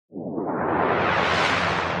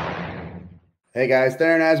Hey guys,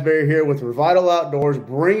 Theron Asbury here with Revital Outdoors,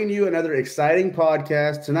 bringing you another exciting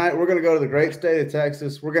podcast. Tonight, we're going to go to the great state of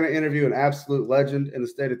Texas. We're going to interview an absolute legend in the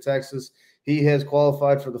state of Texas. He has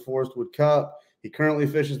qualified for the Forest Wood Cup. He currently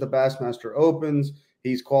fishes the Bassmaster Opens.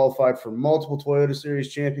 He's qualified for multiple Toyota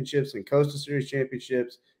Series championships and Costa Series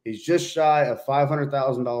championships. He's just shy of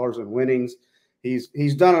 $500,000 in winnings.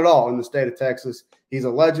 He's done it all in the state of Texas. He's a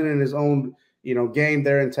legend in his own, game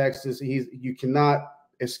there in Texas. You cannot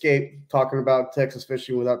escape talking about Texas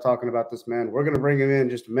fishing without talking about this man. We're going to bring him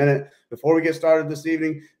in just a minute. Before we get started this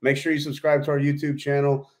evening, make sure you subscribe to our YouTube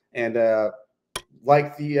channel and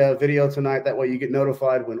like the video tonight. That way you get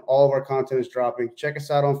notified when all of our content is dropping. Check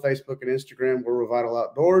us out on Facebook and Instagram. We're Revital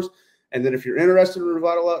Outdoors. And then if you're interested in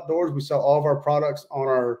Revital Outdoors, we sell all of our products on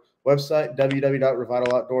our website,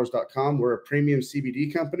 www.revitaloutdoors.com. We're a premium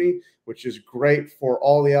CBD company, which is great for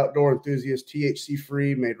all the outdoor enthusiasts,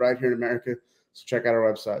 THC-free, made right here in America. So check out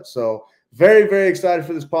our website. So very, very excited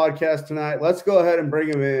for this podcast tonight. Let's go ahead and bring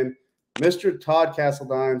him in. Mr. Todd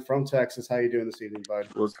Castledine from Texas. How you doing this evening, bud?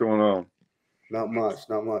 What's going on? Not much.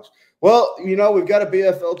 Well, we've got a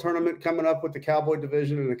BFL tournament coming up with the Cowboy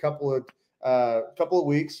division in a couple of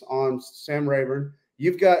weeks on Sam Rayburn.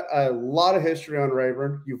 You've got a lot of history on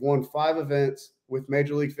Rayburn. You've won 5 events with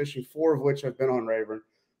Major League Fishing, 4 of which have been on Rayburn.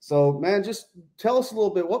 So, man, just tell us a little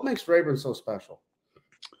bit. What makes Rayburn so special?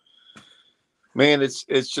 Man, it's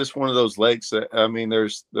just one of those lakes that,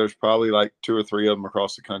 there's probably like 2 or 3 of them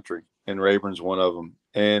across the country, and Rayburn's one of them.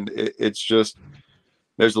 And it's just,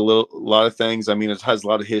 there's a lot of things. It has a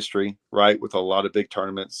lot of history, right? With a lot of big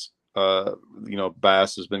tournaments.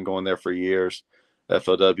 Bass has been going there for years.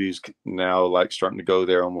 FLW's now like starting to go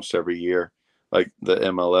there almost every year, like the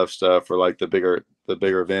MLF stuff or like the bigger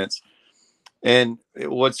events. And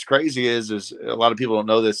what's crazy is a lot of people don't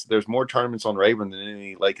know this. There's more tournaments on Rayburn than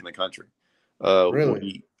any lake in the country. Really?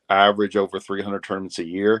 We average over 300 tournaments a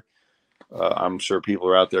year. I'm sure people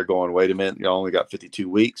are out there going, wait a minute, you only got 52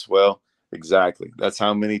 weeks. Well, exactly. That's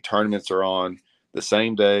how many tournaments are on the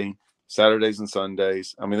same day, Saturdays and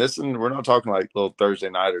Sundays. We're not talking like little Thursday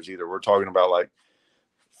nighters either. We're talking about like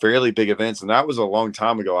fairly big events. And that was a long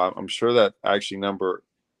time ago. I'm sure that actually number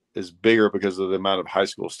is bigger because of the amount of high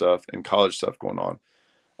school stuff and college stuff going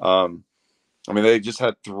on. They just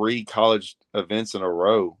had 3 college events in a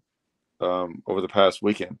row over the past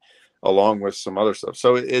weekend, along with some other stuff.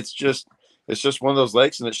 So it's just one of those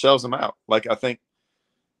lakes, and it shells them out. Like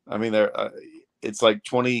it's like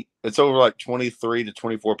 20. It's over like 23 to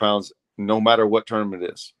 24 pounds, no matter what tournament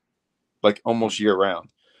it is, like almost year round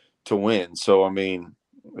to win. So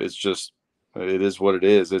it is what it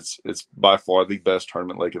is. It's by far the best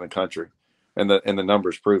tournament lake in the country, and the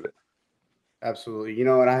numbers prove it. Absolutely.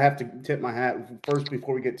 And I have to tip my hat first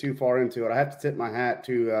before we get too far into it. I have to tip my hat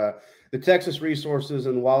to the Texas Resources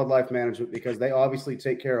and Wildlife Management, because they obviously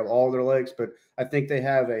take care of all their lakes, but I think they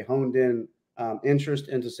have a honed in interest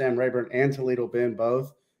into Sam Rayburn and Toledo Bend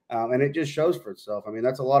both. And it just shows for itself.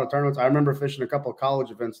 That's a lot of tournaments. I remember fishing a couple of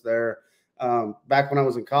college events there back when I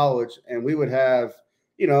was in college, and we would have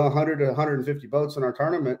 100 to 150 boats in our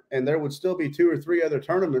tournament, and there would still be 2 or 3 other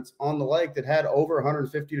tournaments on the lake that had over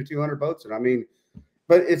 150 to 200 boats in.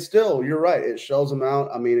 But it's still, you're right, it shows them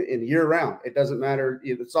out. In year round, it doesn't matter.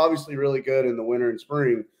 It's obviously really good in the winter and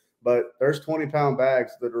spring, but there's 20-pound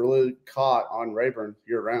bags that are really caught on Rayburn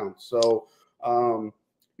year round. So, I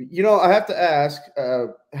have to ask,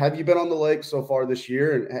 have you been on the lake so far this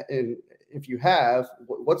year? And if you have,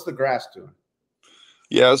 what's the grass doing?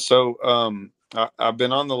 Yeah, so I've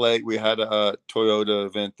been on the lake. We had a Toyota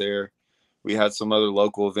event there. We had some other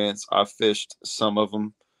local events. I fished some of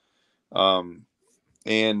them.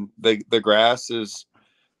 And the grass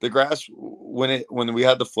when we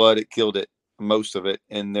had the flood, it killed it, most of it.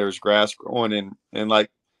 And there's grass growing and like,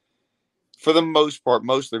 for the most part,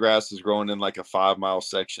 most of the grass is growing in like a 5-mile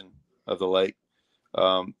section of the lake.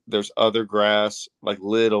 There's other grass, like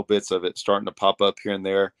little bits of it starting to pop up here and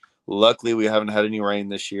there. Luckily, we haven't had any rain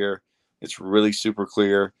this year. It's really super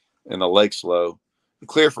clear, and the lake's low.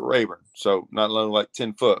 Clear for Rayburn, so not only like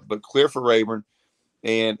 10 foot, but clear for Rayburn,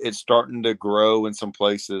 and it's starting to grow in some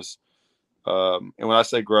places. And when I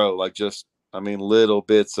say grow, like little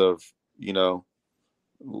bits of,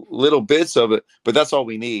 little bits of it, but that's all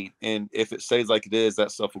we need. And if it stays like it is,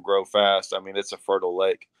 that stuff will grow fast. It's a fertile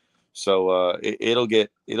lake, so it'll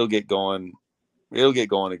get going. It'll get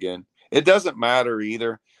going again. It doesn't matter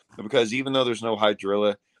either, because even though there's no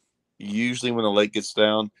hydrilla, usually when the lake gets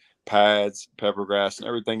down, pads, pepper grass, and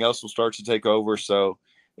everything else will start to take over. So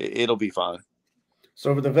it'll be fine.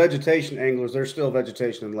 So for the vegetation anglers, there's still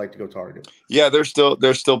vegetation in the lake to go target. Yeah, there's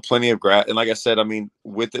still plenty of grass, and like I said, I mean,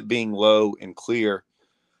 with it being low and clear,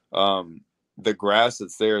 the grass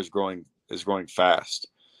that's there is growing fast.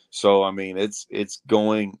 So I mean, it's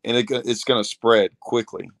going and it's going to spread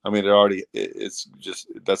quickly. I mean, it's just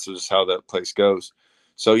that's just how that place goes.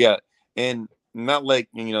 So yeah, and not like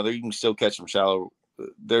there you can still catch them shallow.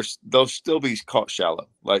 They'll still be caught shallow.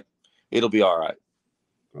 Like it'll be all right.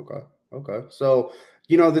 Okay. Okay. So,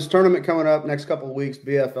 this tournament coming up next couple of weeks,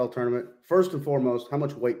 BFL tournament. First and foremost, how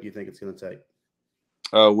much weight do you think it's going to take?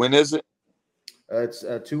 When is it? It's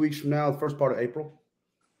 2 weeks from now, the first part of April.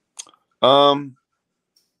 Um.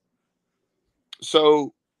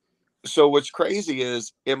 So what's crazy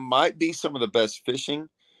is it might be some of the best fishing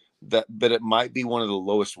but it might be one of the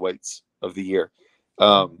lowest weights of the year.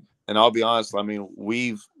 And I'll be honest, I mean,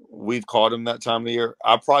 we've caught him that time of the year.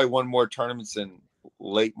 I probably won more tournaments in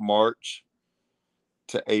late March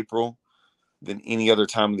to April than any other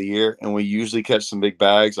time of the year. And we usually catch some big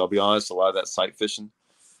bags. I'll be honest, a lot of that sight fishing.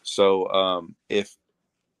 So if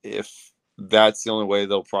that's the only way,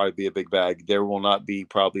 there'll probably be a big bag. There will not be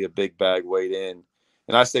probably a big bag weighed in.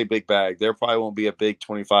 And I say big bag, there probably won't be a big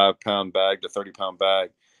 25-pound bag to 30-pound bag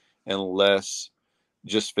unless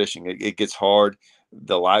just fishing. It gets hard.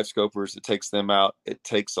 The live scopers, it takes them out. It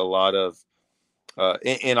takes a lot of,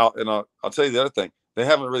 and I'll tell you the other thing. They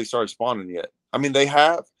haven't really started spawning yet. I mean, they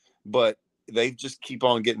have, but they just keep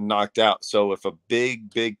on getting knocked out. So if a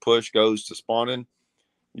big push goes to spawning,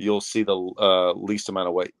 you'll see the least amount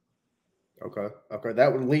of weight. Okay. Okay.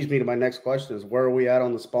 That would leads me to my next question: is where are we at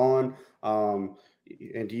on the spawn?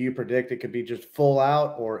 And do you predict it could be just full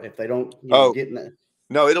out, or if they don't, get in it?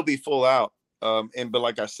 No, it'll be full out. But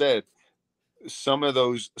like I said, some of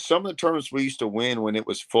the tournaments we used to win when it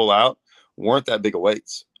was full out weren't that big of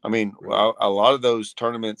weights. I mean, Really? a lot of those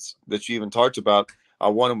tournaments that you even talked about, I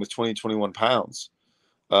won them with 20, 21 pounds.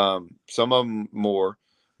 Some of them more,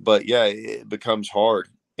 but yeah, it becomes hard.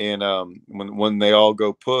 And when they all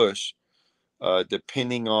go push,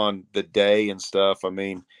 depending on the day and stuff, I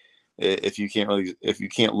mean, if you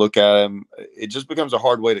can't look at them, it just becomes a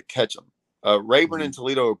hard way to catch them. Rayburn and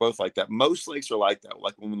Toledo are both like that. Most lakes are like that.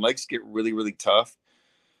 Like when lakes get really, really tough,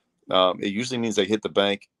 it usually means they hit the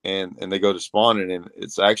bank and they go to spawning, and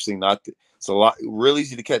it's actually not. It's a lot really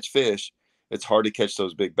easy to catch fish. It's hard to catch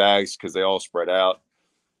those big bags because they all spread out.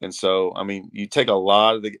 And so, I mean, you take a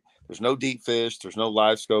lot of there's no deep fish, there's no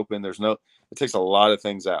live scoping, it takes a lot of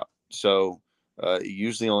things out. So it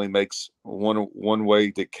usually only makes one way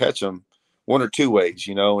to catch them, one or two ways,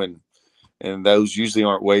 and those usually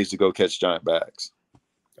aren't ways to go catch giant bags.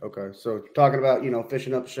 Okay. So talking about,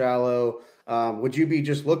 fishing up shallow, would you be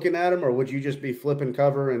just looking at them, or would you just be flipping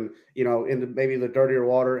cover and, into maybe the dirtier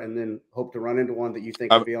water and then hope to run into one that you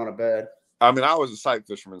think would be on a bed? I mean, I was a sight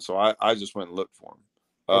fisherman, so I just went and looked for them.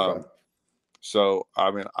 Okay. So,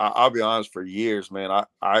 I mean, I'll be honest, for years, man,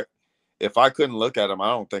 if I couldn't look at them, I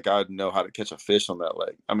don't think I'd know how to catch a fish on that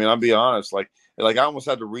lake. I mean, I'll be honest, like I almost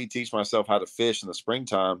had to reteach myself how to fish in the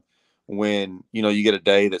springtime when, you get a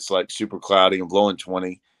day that's like super cloudy and blowing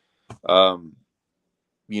 20.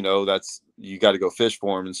 That's, you got to go fish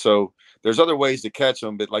for them. And so there's other ways to catch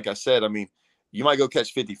them. But like I said, I mean, you might go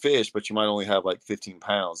catch 50 fish, but you might only have like 15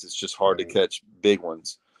 pounds. It's just hard to catch big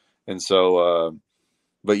ones. And so,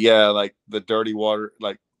 but yeah, like the dirty water,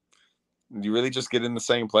 like you really just get in the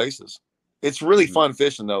same places. It's really fun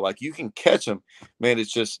fishing though. Like you can catch them, man.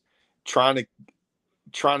 It's just trying to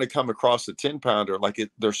come across the 10-pounder. Like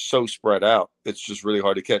they're so spread out. It's just really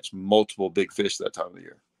hard to catch multiple big fish that time of the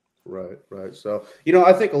year. Right, right. So,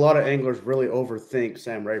 I think a lot of anglers really overthink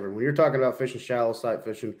Sam Rayburn. When you're talking about fishing shallow sight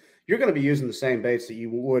fishing, you're going to be using the same baits that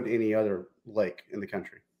you would any other lake in the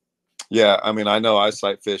country. Yeah, I mean, I know I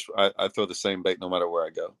sight fish. I throw the same bait no matter where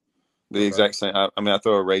I go. The exact same. I mean, I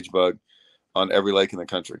throw a rage bug on every lake in the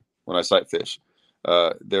country when I sight fish.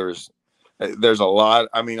 There's a lot.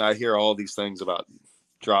 I mean, I hear all these things about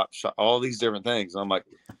drop shot, all these different things. I'm like,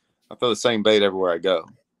 I throw the same bait everywhere I go.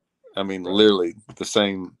 I mean, literally the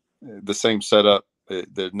same setup.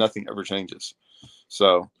 There's nothing ever changes.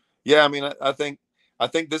 So yeah, I mean, I think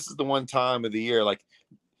this is the one time of the year, like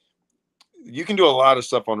you can do a lot of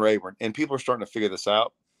stuff on Rayburn and people are starting to figure this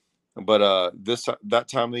out. But that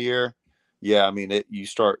time of the year, yeah, I mean,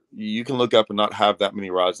 you can look up and not have that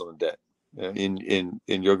many rods on the deck, and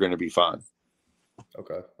you're going to be fine.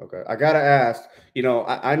 Okay. I gotta ask.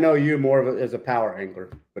 I know you more of as a power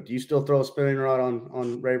angler, but do you still throw a spinning rod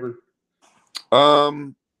on Rayburn?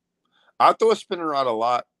 I throw a spinning rod a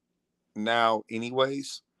lot now,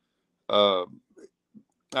 anyways. I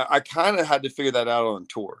kind of had to figure that out on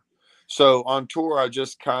tour. So on tour, I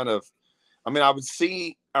just kind of I mean, I would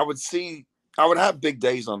have big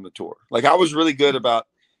days on the tour. Like I was really good about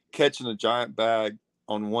catching a giant bag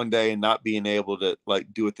on one day and not being able to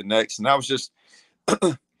like do it the next. And that was just,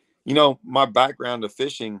 my background of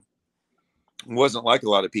fishing wasn't like a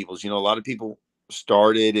lot of people's. A lot of people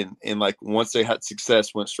started and like once they had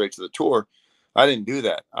success, went straight to the tour. I didn't do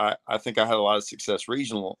that. I think I had a lot of success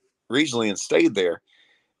regionally and stayed there.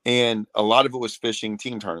 And a lot of it was fishing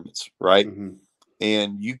team tournaments, right? Mm-hmm.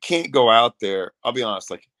 And you can't go out there. I'll be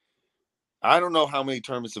honest, like I don't know how many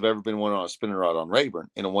tournaments have ever been won on a spinning rod on Rayburn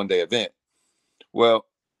in a one-day event. Well,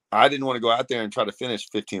 I didn't want to go out there and try to finish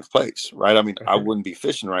 15th place, right? I mean, I wouldn't be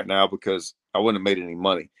fishing right now because I wouldn't have made any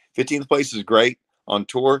money. 15th place is great on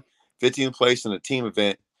tour. 15th place in a team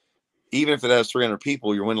event, even if it has 300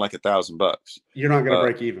 people, you're winning like $1,000. You're not going to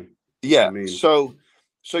break even. Yeah. I mean, so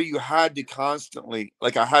you had to constantly,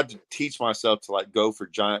 like, I had to teach myself to like go for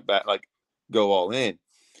giant bat, like go all in.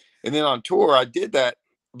 And then on tour, I did that,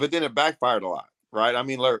 but then it backfired a lot, right? I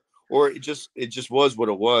mean, or it just was what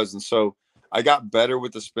it was. And so I got better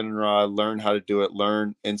with the spinning rod, learned how to do it,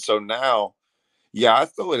 and so now, yeah, I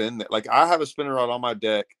throw it in there. Like I have a spinning rod on my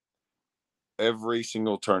deck every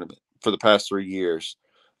single tournament for the past 3 years.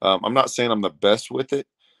 I'm not saying I'm the best with it,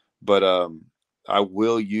 but I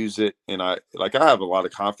will use it, and I have a lot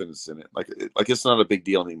of confidence in it. Like it's not a big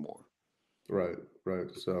deal anymore. Right.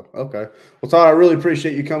 So, okay. Well, Todd, I really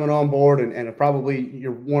appreciate you coming on board, and probably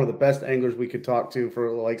you're one of the best anglers we could talk to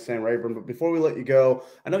for Lake Sam Rayburn. But before we let you go,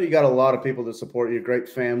 I know you got a lot of people that support you, great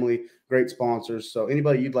family, great sponsors. So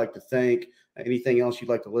anybody you'd like to thank, anything else you'd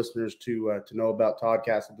like the listeners to know about Todd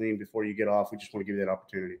Castledine before you get off, we just want to give you that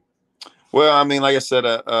opportunity. Well, I mean, like I said,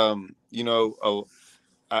 I owe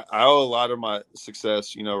a lot of my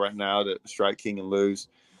success, right now to Strike King and Lose.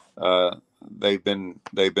 They've been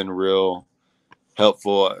real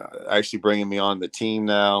helpful, actually bringing me on the team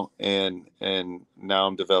now, and now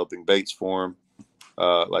I'm developing baits for them.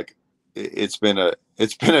 Like it's been a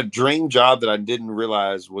dream job that I didn't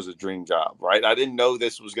realize was a dream job, right? I didn't know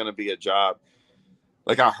this was going to be a job.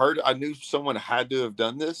 Like I knew someone had to have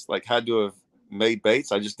done this, like had to have made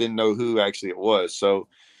baits. I just didn't know who actually it was. So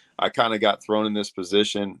I kind of got thrown in this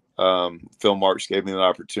position. Phil Marks gave me the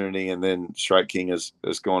opportunity, and then Strike King is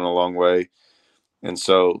going a long way. And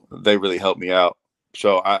so they really helped me out.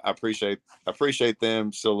 So I appreciate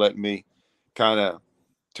them still letting me kind of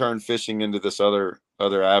turn fishing into this other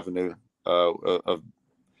avenue of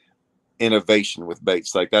innovation with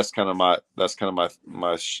baits. Like that's kind of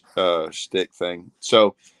my shtick thing.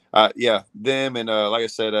 So yeah, them, and like I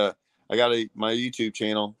said, I got my YouTube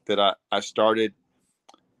channel that I started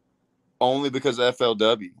only because of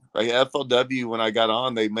FLW. Right, FLW, when I got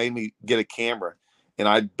on, they made me get a camera, and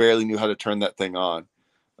I barely knew how to turn that thing on.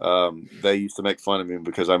 They used to make fun of me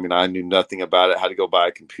because I knew nothing about it, how to go buy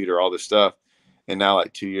a computer, all this stuff. And now,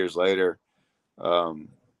 like 2 years later, I'm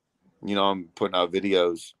putting out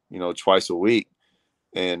videos, twice a week,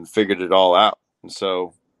 and figured it all out. And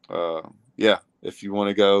so, yeah, if you want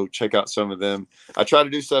to go check out some of them, I try to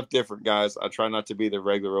do stuff different, guys. I try not to be the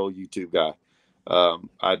regular old YouTube guy.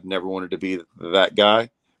 I'd never wanted to be that guy.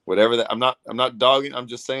 Whatever that, I'm not dogging. I'm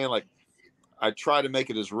just saying, like, I try to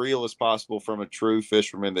make it as real as possible from a true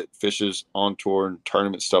fisherman that fishes on tour and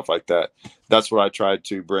tournament stuff like that. That's what I tried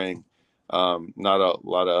to bring. Not a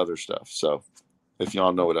lot of other stuff. So if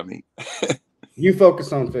y'all know what I mean. You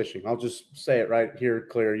focus on fishing. I'll just say it right here,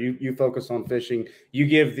 clear. You focus on fishing. You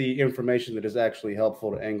give the information that is actually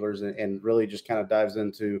helpful to anglers, and really just kind of dives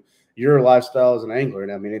into your lifestyle as an angler.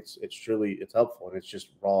 And I mean, it's helpful, and it's just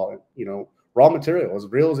raw material, as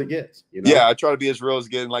real as it gets. Yeah, I try to be as real as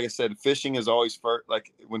it gets. And like I said, fishing is always first.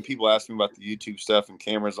 Like when people ask me about the YouTube stuff and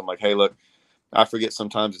cameras, I'm like, hey, look, I forget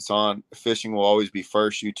sometimes it's on. Fishing will always be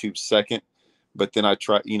first, YouTube second. But then I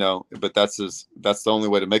try, but that's the only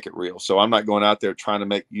way to make it real. So I'm not going out there trying to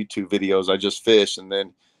make YouTube videos. I just fish and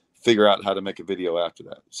then figure out how to make a video after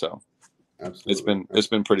that. So absolutely, it's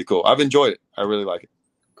been pretty cool. I've enjoyed it. I really like it.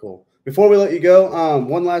 Cool. Before we let you go,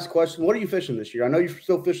 one last question. What are you fishing this year? I know you're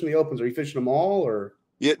still fishing the opens. Are you fishing them all, or?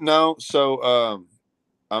 Yeah, no. So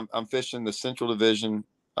I'm fishing the Central Division.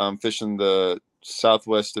 I'm fishing the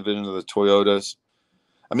Southwest Division of the Toyotas.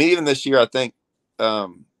 I mean, even this year, I think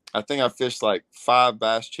I fished like 5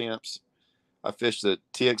 bass champs. I fished the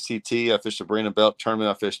TXTT. I fished the Brandon Belt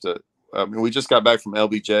tournament. We just got back from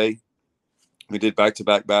LBJ. We did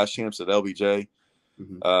back-to-back bass champs at LBJ.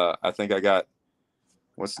 Mm-hmm. I think I got,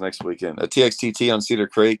 what's next weekend? A TXTT on Cedar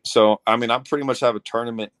Creek. So, I pretty much have a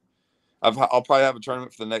tournament. I'll probably have a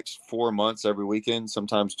tournament for the next 4 months every weekend,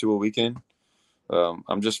 sometimes 2 a weekend.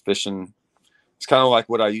 I'm just fishing. It's kind of like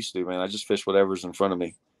what I used to do, man. I just fish whatever's in front of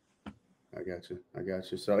me. I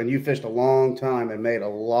got you. So, and you fished a long time and made a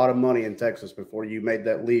lot of money in Texas before you made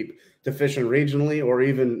that leap to fishing regionally or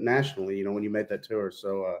even nationally, you know, when you made that tour.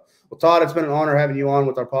 So, well, Todd, it's been an honor having you on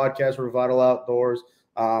with our podcast, Revital Outdoors.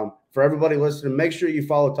 For everybody listening, make sure you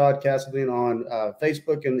follow Todd Castledine on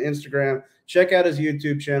Facebook and Instagram. Check out his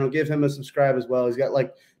YouTube channel. Give him a subscribe as well. He's got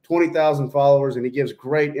like 20,000 followers, and he gives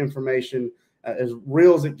great information, as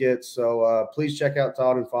real as it gets. So please check out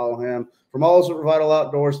Todd and follow him. From all of us at Revital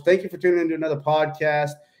Outdoors, thank you for tuning into another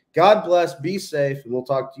podcast. God bless, be safe, and we'll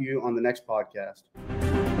talk to you on the next podcast.